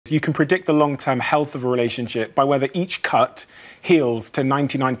you can predict the long-term health of a relationship by whether each cut heals to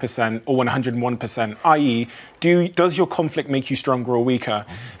 99% or 101%, i.e., does your conflict make you stronger or weaker?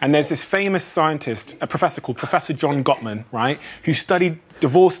 And there's this famous scientist, a professor called Professor John Gottman, right, who studied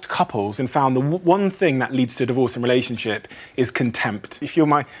divorced couples and found the one thing that leads to divorce in relationship is contempt. If you're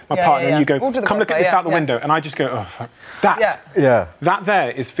my partner and you go, come look at this out the window, and I just go, oh, fuck. That there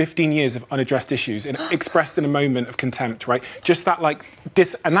is 15 years of unaddressed issues and expressed in a moment of contempt, right? Just that, like,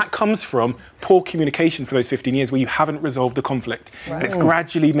 and that comes from poor communication for those 15 years where you haven't resolved the conflict. Right. And it's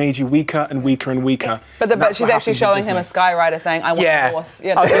gradually made you weaker and weaker and weaker. But she's actually showing him a skywriter saying, I want a divorce.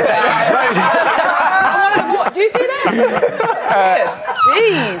 You know? Do you see that?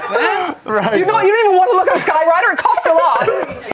 Jeez, man. Right. You don't even want to look at a skywriter? It costs a lot.